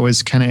I thought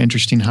was kind of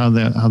interesting how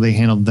they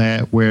handled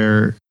that,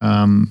 where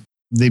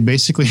they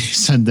basically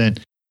said that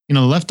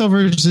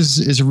Leftovers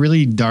is a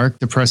really dark,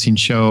 depressing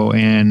show,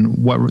 and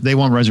what they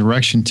want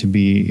Resurrection to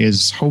be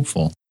is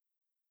hopeful.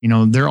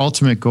 Their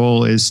ultimate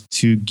goal is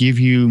to give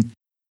you.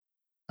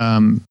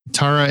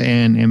 Tara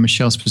and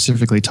Michelle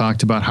specifically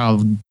talked about how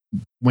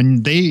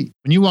when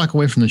you walk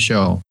away from the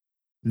show,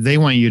 they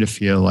want you to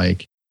feel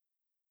like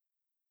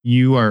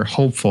you are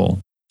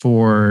hopeful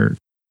for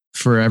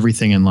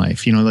everything in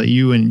life.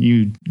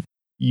 That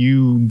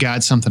you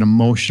got something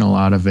emotional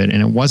out of it,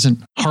 and it wasn't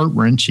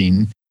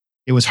heart-wrenching.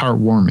 It was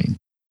heartwarming,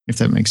 if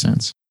that makes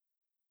sense.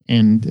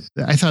 And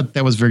I thought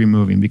that was very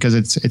moving because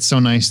it's so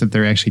nice that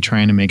they're actually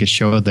trying to make a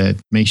show that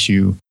makes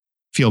you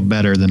feel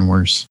better than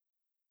worse.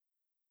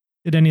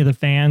 Did any of the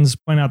fans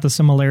point out the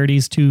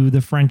similarities to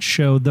the French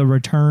show The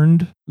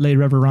Returned, Les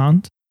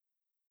Revenants?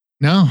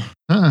 No,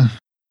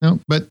 no,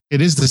 but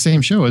it is the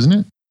same show, isn't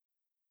it?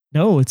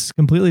 No, it's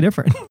completely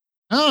different.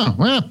 Oh,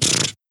 well,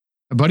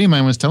 a buddy of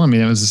mine was telling me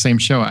that it was the same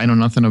show. I know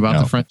nothing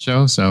about the French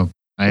show, so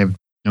I have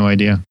no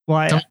idea.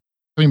 Well,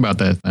 Tell me about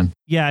that then.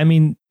 Yeah, I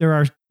mean,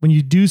 when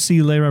you do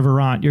see Les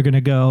Revenants, you're going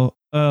to go,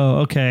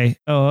 oh, okay.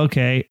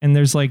 And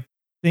there's like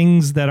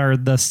things that are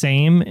the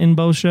same in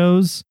both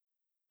shows.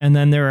 And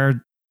then there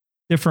are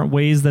different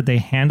ways that they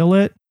handle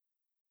it.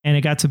 And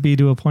it got to be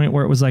to a point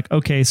where it was like,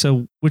 okay,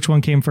 so which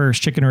one came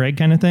first, chicken or egg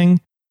kind of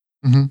thing?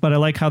 Mm-hmm. But I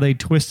like how they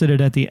twisted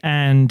it at the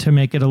end to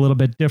make it a little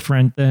bit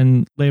different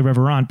than Les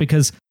Revenants,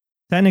 because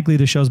technically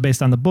the show's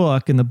based on the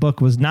book, and the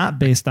book was not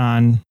based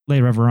on Les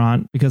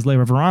Revenants because Les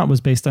Revenants was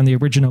based on the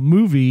original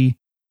movie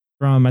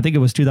from, I think it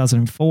was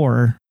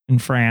 2004 in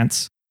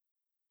France.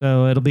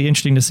 So it'll be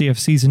interesting to see if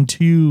season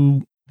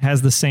 2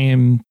 has the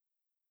same,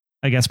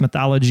 I guess,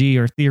 mythology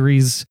or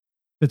theories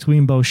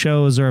between both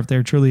shows, or if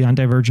they're truly on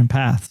divergent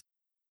paths.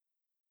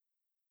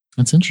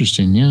 That's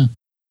interesting. Yeah.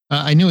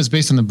 I knew it was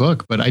based on the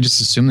book, but I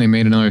just assumed they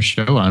made another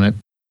show on it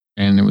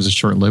and it was a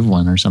short-lived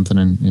one or something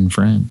in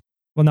France.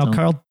 Well, now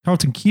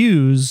Carlton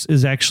Cuse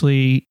is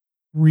actually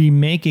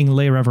remaking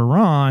Les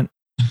Revenants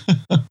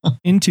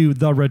into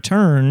The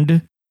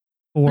Returned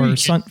for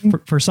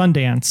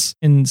Sundance.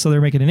 And so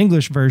they're making an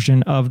English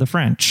version of the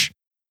French.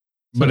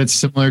 But it's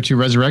similar to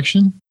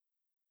Resurrection?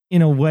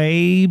 In a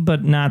way,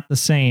 but not the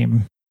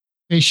same.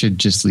 They should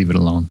just leave it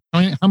alone.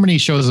 How many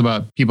shows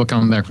about people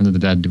coming back from the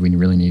dead do we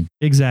really need?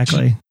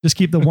 Exactly. Just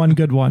keep the one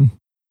good one.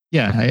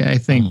 Yeah, I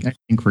think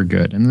we're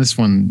good. And this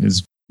one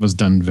was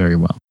done very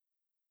well.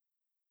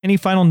 Any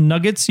final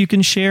nuggets you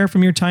can share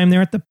from your time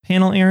there at the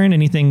panel, Aaron?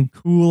 Anything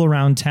cool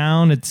around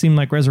town? It seemed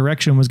like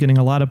Resurrection was getting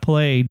a lot of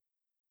play.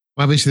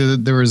 Well, obviously,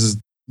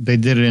 they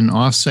did an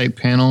off-site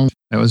panel.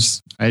 That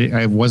was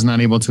I was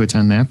not able to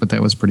attend that, but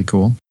that was pretty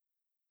cool.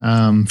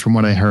 From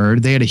what I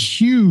heard, they had a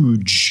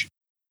huge,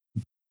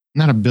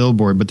 not a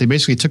billboard, but they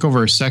basically took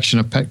over a section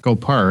of Petco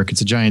Park.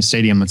 It's a giant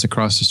stadium that's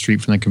across the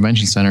street from the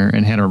convention center,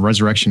 and had a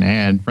Resurrection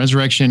ad,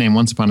 Resurrection and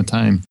Once Upon a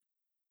Time,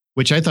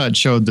 which I thought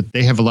showed that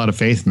they have a lot of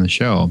faith in the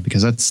show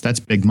because that's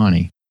big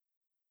money.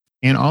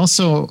 And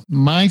also,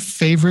 my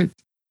favorite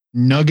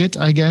nugget,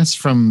 I guess,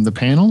 from the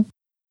panel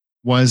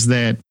was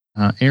that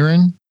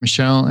Aaron,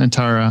 Michelle, and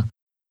Tara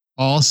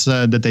all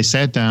said that they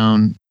sat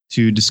down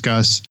to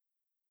discuss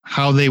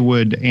how they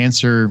would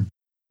answer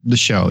the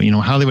show,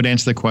 how they would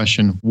answer the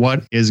question,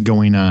 what is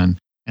going on?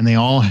 And they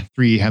all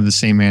three have the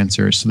same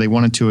answer. So they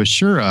wanted to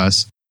assure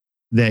us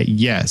that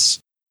yes,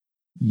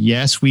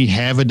 we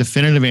have a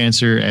definitive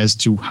answer as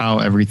to how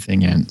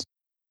everything ends.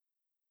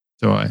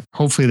 So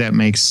hopefully that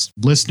makes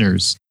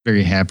listeners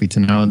very happy to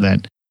know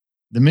that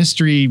the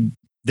mystery,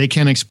 they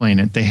can explain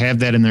it. They have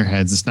that in their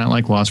heads. It's not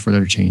like Lost where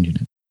they're changing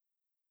it.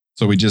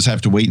 So we just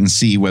have to wait and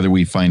see whether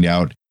we find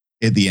out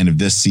at the end of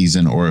this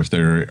season or if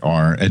there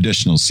are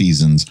additional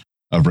seasons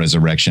of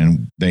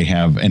Resurrection. They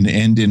have an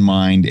end in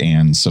mind,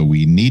 and so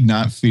we need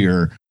not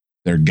fear.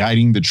 They're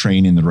guiding the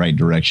train in the right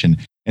direction.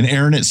 And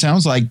Aaron, it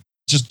sounds like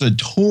just a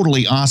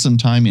totally awesome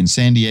time in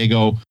San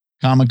Diego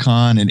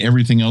Comic-Con and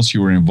everything else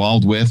you were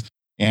involved with.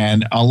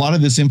 And a lot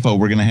of this info,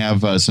 we're going to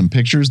have some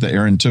pictures that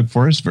Aaron took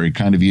for us. Very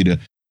kind of you to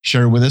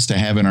share with us, to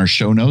have in our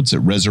show notes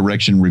at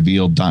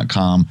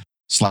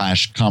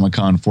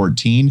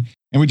resurrectionrevealed.com/Comic-Con14.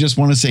 And we just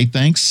want to say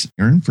thanks,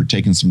 Aaron, for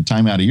taking some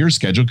time out of your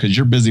schedule, because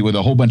you're busy with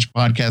a whole bunch of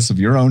podcasts of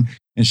your own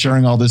and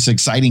sharing all this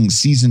exciting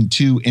season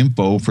 2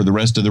 info for the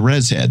rest of the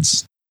Res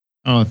Heads.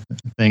 Oh,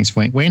 thanks,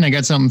 Wayne. Wayne, I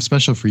got something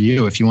special for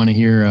you if you want to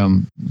hear a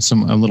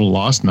little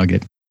Lost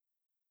nugget.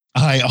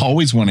 I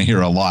always want to hear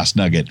a Lost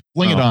nugget.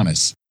 Fling it on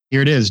us.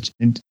 Here it is.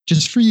 And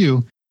just for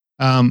you.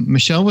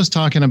 Michelle was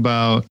talking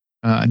about,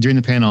 during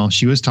the panel,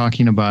 she was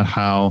talking about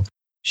how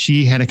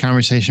she had a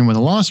conversation with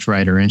a Lost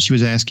writer, and she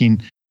was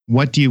asking,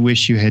 what do you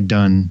wish you had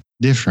done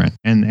different?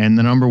 And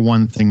the number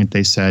one thing that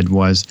they said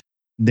was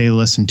they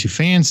listened to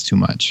fans too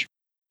much.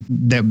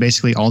 That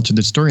basically altered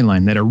the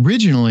storyline. That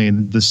originally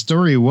the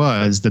story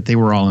was that they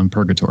were all in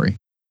purgatory.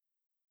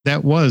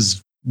 That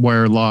was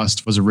where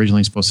Lost was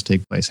originally supposed to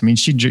take place. I mean,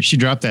 she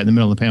dropped that in the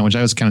middle of the panel, which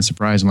I was kind of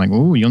surprised. I'm like,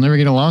 oh, you'll never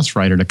get a Lost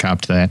writer to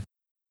cop to that.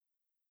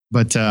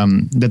 But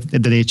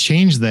that they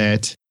changed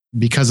that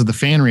because of the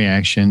fan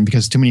reaction,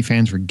 because too many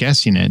fans were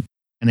guessing it.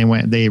 And they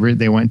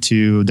went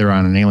to, they're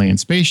on an alien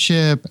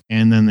spaceship,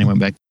 and then they went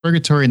back to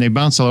purgatory, and they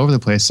bounced all over the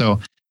place. So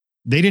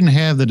they didn't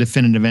have the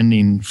definitive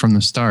ending from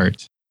the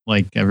start,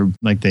 like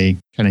they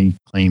kind of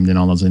claimed in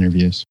all those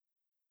interviews.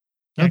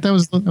 I thought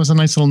that was a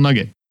nice little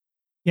nugget.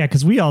 Yeah,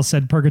 because we all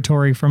said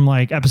purgatory from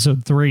like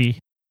episode 3.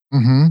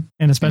 Mm-hmm.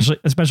 And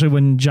especially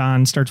when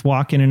John starts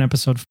walking in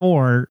episode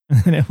 4,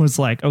 and it was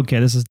like, okay,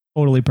 this is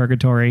totally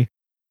purgatory.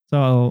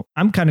 So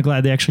I'm kind of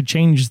glad they actually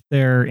changed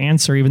their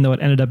answer, even though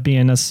it ended up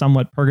being a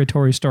somewhat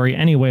purgatory story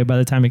anyway by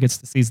the time it gets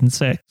to season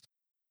 6.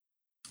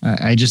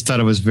 I just thought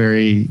it was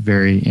very,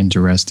 very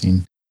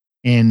interesting.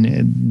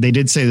 And they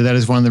did say that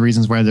is one of the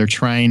reasons why they're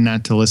trying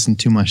not to listen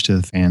too much to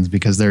the fans,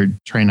 because they're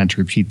trying not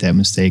to repeat that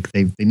mistake.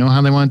 They know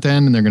how they want to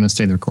end, and they're going to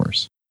stay their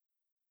course.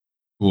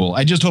 Cool.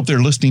 I just hope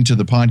they're listening to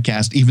the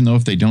podcast, even though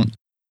if they don't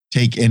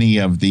take any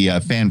of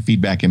the fan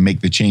feedback and make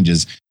the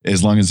changes,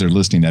 as long as they're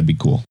listening, that'd be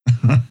cool.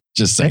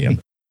 Just saying.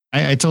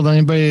 I told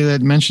anybody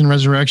that mentioned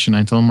Resurrection,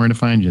 I told them where to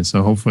find you.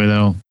 So hopefully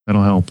that'll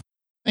help.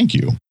 Thank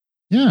you.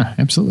 Yeah,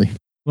 absolutely.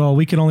 Well,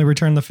 we can only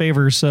return the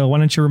favor. So why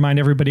don't you remind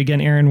everybody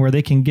again, Aaron, where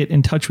they can get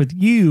in touch with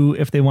you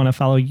if they want to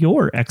follow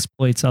your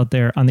exploits out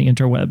there on the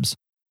interwebs?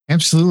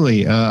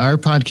 Absolutely. Our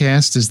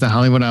podcast is The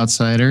Hollywood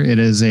Outsider. It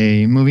is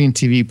a movie and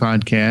TV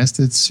podcast.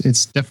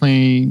 It's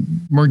definitely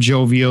more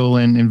jovial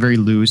and very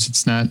loose.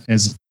 It's not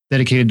as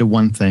dedicated to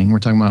one thing. We're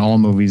talking about all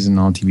movies and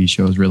all TV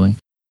shows, really.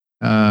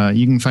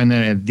 You can find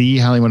that at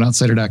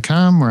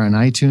thehollywoodoutsiders.com or on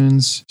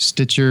iTunes,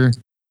 Stitcher.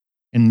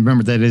 And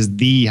remember, that is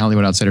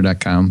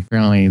thehollywoodoutsiders.com.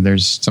 Apparently,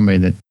 there's somebody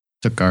that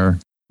took our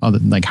other,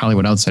 like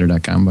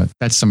hollywoodoutsiders.com, but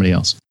that's somebody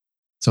else.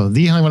 So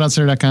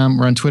thehollywoodoutsiders.com.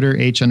 We're on Twitter,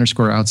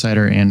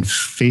 H_outsider, and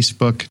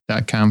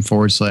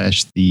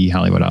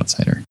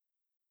Facebook.com/thehollywoodoutsiders.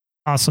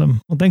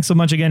 Awesome. Well, thanks so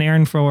much again,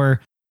 Aaron,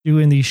 for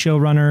doing the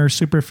showrunner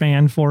super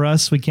fan for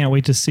us. We can't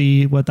wait to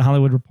see what the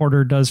Hollywood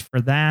Reporter does for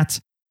that.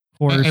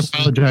 I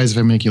apologize if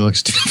I make you look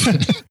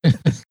stupid.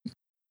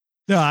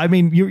 No, I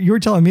mean, you were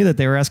telling me that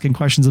they were asking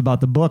questions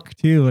about the book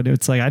too. And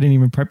it's like, I didn't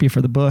even prep you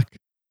for the book.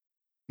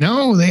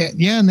 No,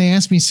 and they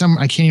asked me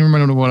I can't even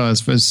remember what it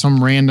was, but it was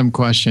some random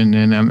question.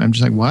 And I'm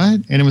just like, what?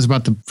 And it was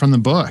about from the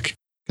book.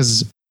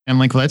 Because I'm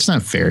like, well, that's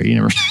not fair. You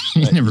never.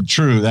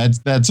 True.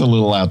 That's a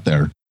little out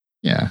there.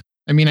 Yeah.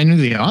 I mean, I knew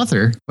the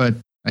author, but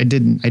I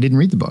didn't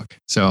read the book.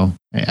 So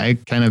I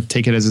kind of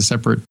take it as a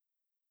separate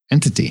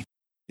entity.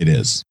 It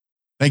is.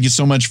 Thank you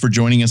so much for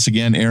joining us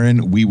again,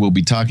 Aaron. We will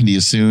be talking to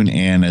you soon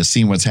and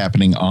seeing what's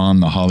happening on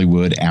The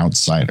Hollywood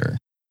Outsider.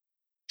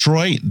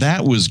 Troy,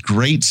 that was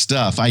great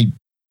stuff. I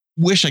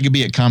wish I could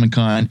be at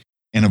Comic-Con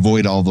and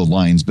avoid all the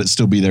lines, but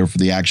still be there for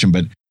the action.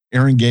 But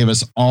Aaron gave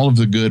us all of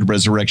the good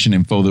Resurrection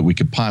info that we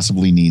could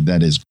possibly need.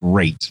 That is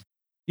great.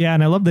 Yeah,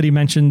 and I love that he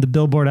mentioned the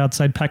billboard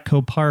outside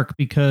Petco Park,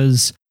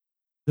 because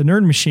the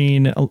Nerd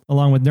Machine,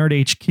 along with Nerd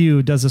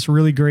HQ, does this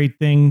really great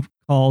thing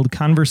called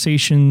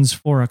Conversations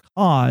for a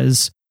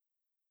Cause.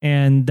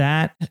 And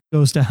that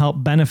goes to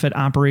help benefit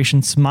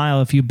Operation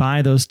Smile. If you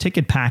buy those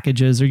ticket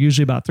packages, there are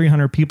usually about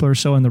 300 people or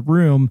so in the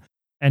room.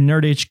 And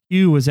Nerd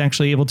HQ was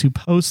actually able to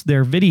post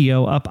their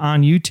video up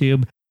on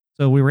YouTube.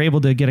 So we were able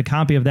to get a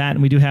copy of that.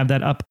 And we do have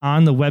that up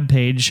on the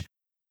webpage.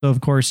 So, of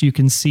course, you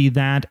can see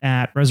that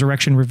at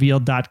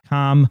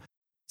resurrectionrevealed.com,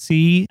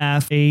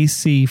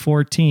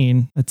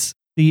 CFAC14. That's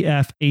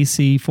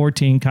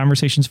CFAC14,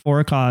 Conversations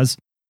for a Cause.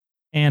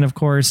 And of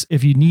course,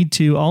 if you need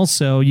to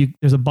also,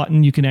 there's a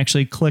button you can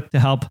actually click to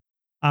help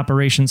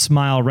Operation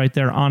Smile right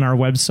there on our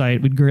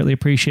website. We'd greatly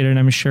appreciate it. And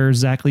I'm sure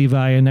Zach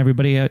Levi and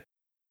everybody at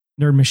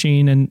Nerd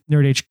Machine and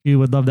Nerd HQ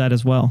would love that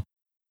as well.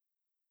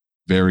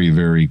 Very,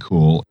 very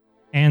cool.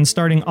 And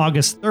starting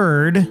August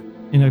 3rd,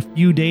 in a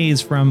few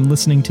days from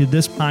listening to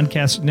this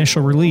podcast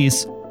initial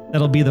release,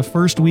 that'll be the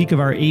first week of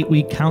our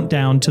 8-week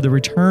countdown to the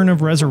return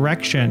of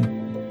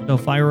Resurrection. So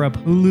fire up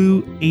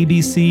Hulu,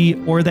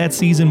 ABC, or that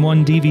Season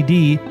 1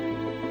 DVD,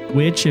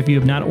 which, if you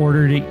have not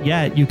ordered it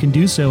yet, you can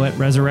do so at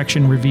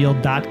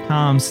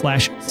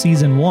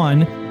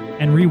resurrectionrevealed.com/season1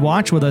 and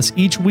rewatch with us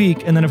each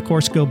week. And then, of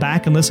course, go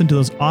back and listen to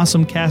those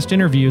awesome cast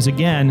interviews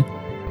again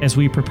as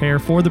we prepare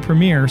for the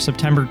premiere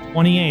September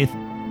 28th.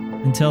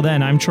 Until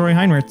then, I'm Troy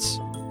Heinrichs.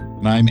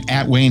 And I'm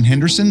at Wayne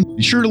Henderson.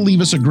 Be sure to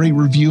leave us a great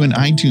review in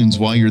iTunes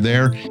while you're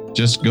there.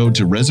 Just go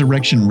to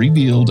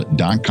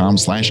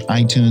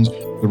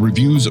resurrectionrevealed.com/iTunes. The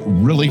reviews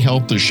really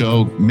help the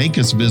show, make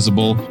us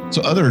visible,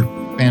 so other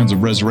fans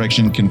of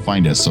Resurrection can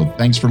find us. So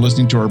thanks for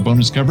listening to our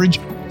bonus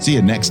coverage. See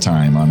you next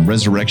time on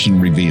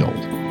Resurrection Revealed.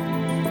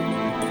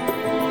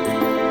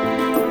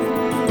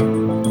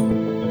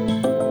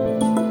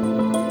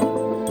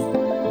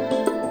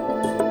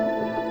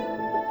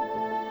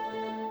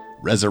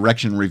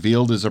 Resurrection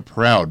Revealed is a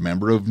proud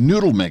member of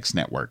Noodle Mix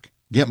Network.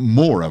 Get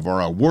more of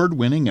our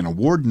award-winning and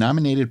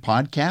award-nominated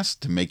podcasts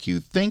to make you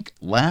think,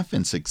 laugh,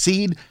 and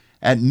succeed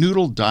at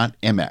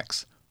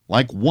noodle.mx.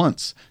 Like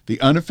Once,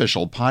 the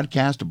unofficial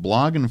podcast,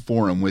 blog, and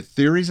forum with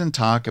theories and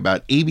talk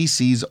about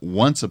ABC's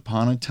Once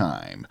Upon a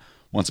Time.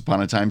 Once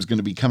Upon a Time is going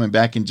to be coming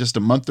back in just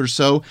a month or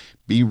so.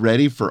 Be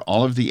ready for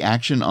all of the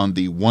action on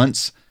the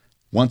Once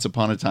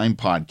Upon a Time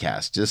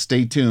podcast. Just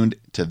stay tuned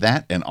to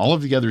that and all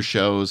of the other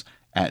shows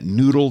at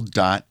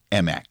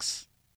noodle.mx.